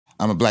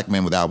I'm a black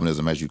man with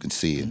albinism, as you can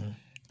see,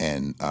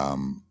 and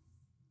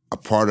a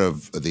part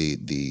of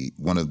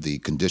one of the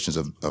conditions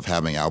of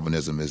having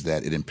albinism is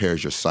that it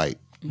impairs your sight,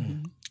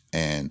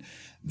 and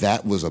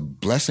that was a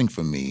blessing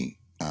for me.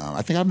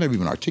 I think I've never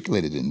even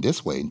articulated it in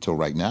this way until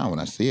right now when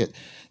I see it.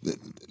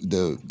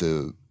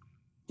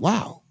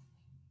 Wow,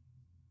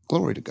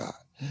 glory to God.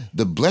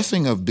 The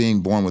blessing of being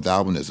born with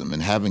albinism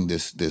and having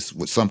this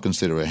what some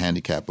consider a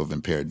handicap of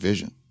impaired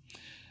vision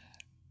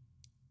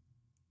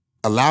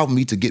allowed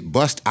me to get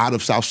bussed out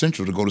of South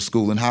Central to go to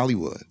school in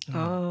Hollywood.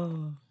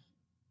 Oh.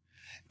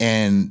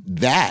 And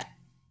that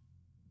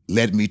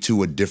led me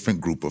to a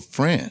different group of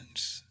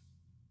friends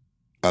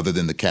other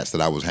than the cats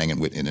that I was hanging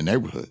with in the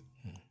neighborhood.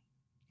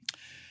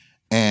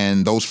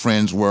 And those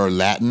friends were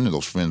Latin,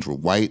 those friends were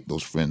white,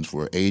 those friends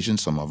were Asian,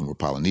 some of them were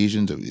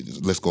Polynesians. The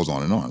list goes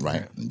on,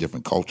 right? And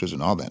different cultures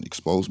and all that. It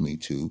exposed me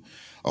to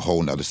a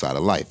whole nother side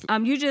of life.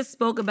 You just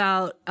spoke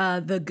about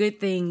the good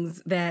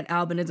things that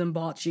albinism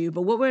brought you,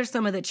 but what were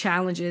some of the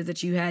challenges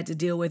that you had to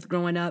deal with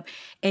growing up?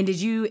 And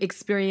did you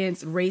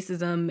experience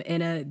racism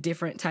in a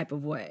different type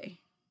of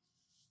way?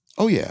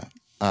 Oh, yeah.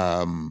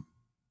 Well,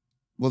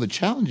 the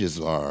challenges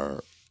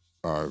are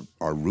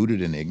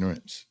rooted in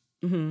ignorance.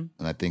 And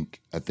I think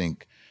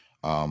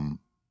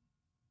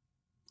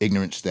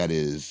ignorance that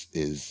is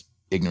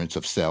ignorance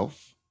of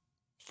self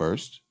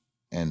first,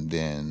 and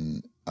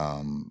then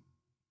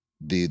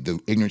the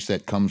ignorance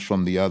that comes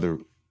from the other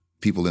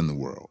people in the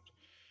world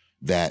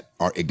that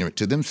are ignorant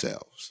to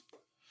themselves.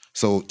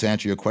 So to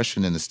answer your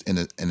question in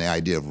the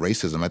idea of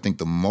racism, I think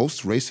the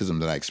most racism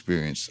that I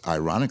experienced,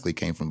 ironically,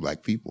 came from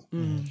Black people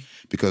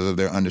because of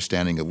their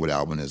understanding of what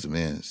albinism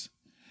is,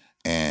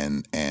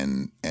 and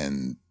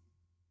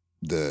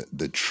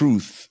the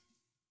truth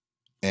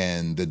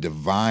and the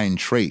divine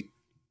trait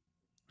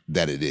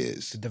that it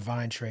is. The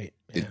divine trait.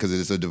 Because it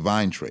is a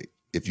divine trait.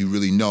 If you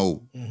really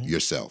know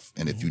yourself,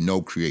 and if you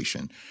know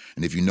creation,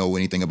 and if you know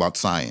anything about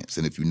science,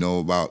 and if you know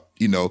about,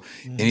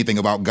 anything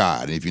about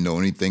God, and if you know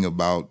anything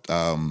about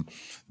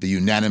the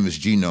unanimous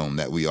genome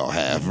that we all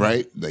have,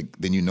 right? Like,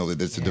 then you know that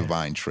it's a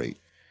divine trait.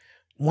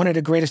 One of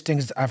the greatest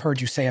things I've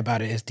heard you say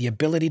about it is the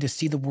ability to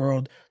see the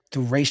world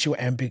through racial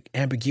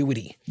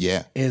ambiguity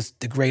is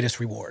the greatest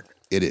reward.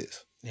 It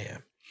is. Yeah.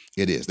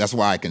 It is. That's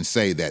why I can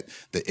say that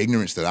the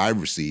ignorance that I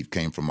received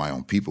came from my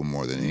own people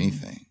more than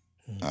anything.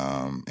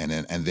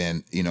 And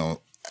then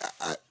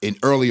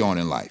early on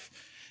in life,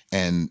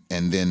 and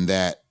then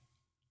that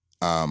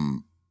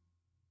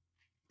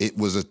it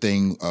was a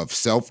thing of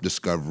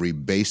self-discovery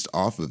based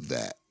off of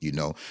that,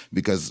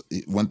 because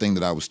one thing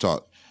that I was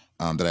taught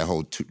that I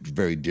hold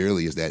very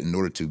dearly is that in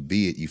order to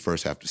be it, you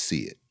first have to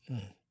see it.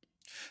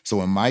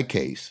 So in my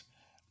case,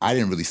 I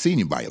didn't really see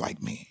anybody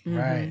like me.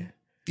 Right.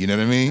 You know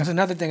what I mean? That's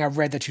another thing I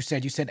read that you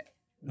said. You said,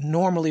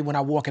 normally when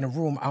I walk in a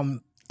room,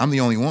 I'm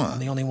the only one. I'm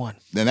the only one.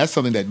 And that's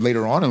something that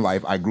later on in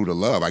life I grew to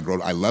love.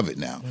 I love it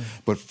now.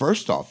 But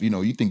first off,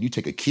 you think you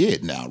take a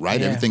kid now, right?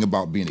 Yeah. Everything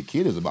about being a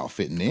kid is about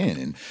fitting in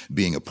and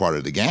being a part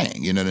of the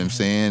gang. You know what I'm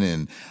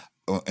saying?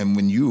 And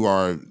when you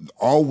are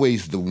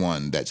always the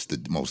one that's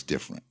the most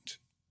different,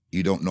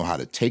 you don't know how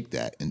to take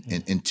that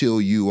until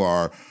you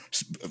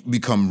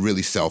become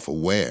really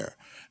self-aware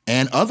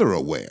and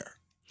other-aware,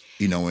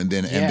 and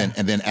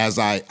then as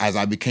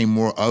I became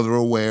more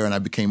other-aware and I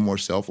became more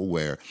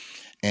self-aware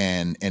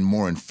and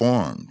more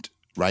informed,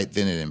 right,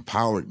 then it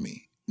empowered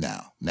me.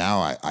 Now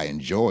I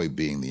enjoy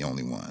being the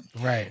only one.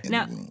 Right.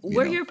 Now,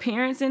 were your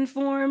parents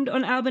informed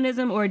on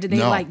albinism, or did they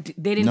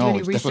they didn't do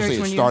any research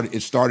when you?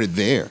 It started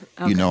there.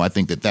 Okay. I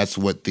think that's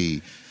what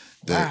the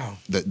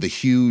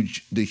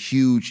huge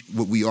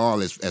what we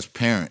all as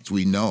parents,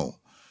 we know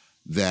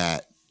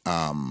that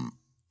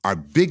our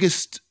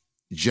biggest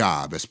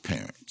job as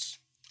parents,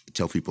 I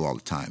tell people all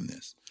the time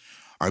this,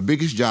 our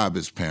biggest job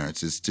as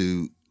parents is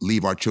to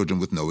leave our children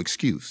with no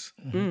excuse.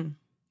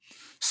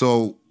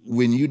 So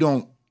when you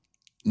don't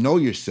know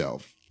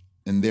yourself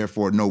and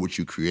therefore know what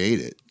you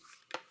created,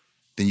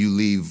 then you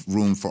leave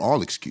room for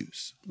all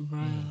excuse.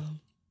 Wow.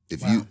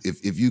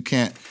 If you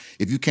can't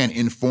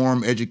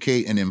inform,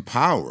 educate, and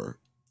empower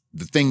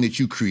the thing that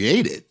you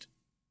created,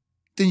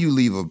 then you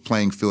leave a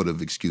playing field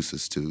of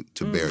excuses to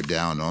bear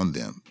down on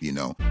them,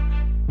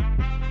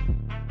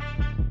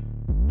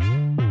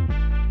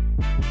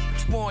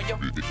 What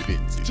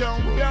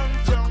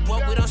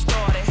we done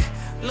started.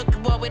 Look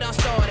at what we done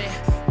started.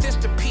 This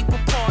the people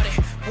party.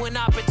 When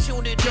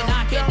opportunity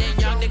knocking, then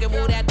young nigga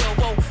move that door.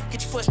 Whoa,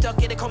 get your foot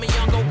stuck in it, call me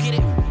young, go get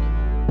it.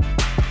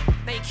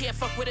 Now you can't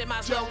fuck with it, might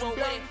as well roll with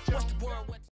it.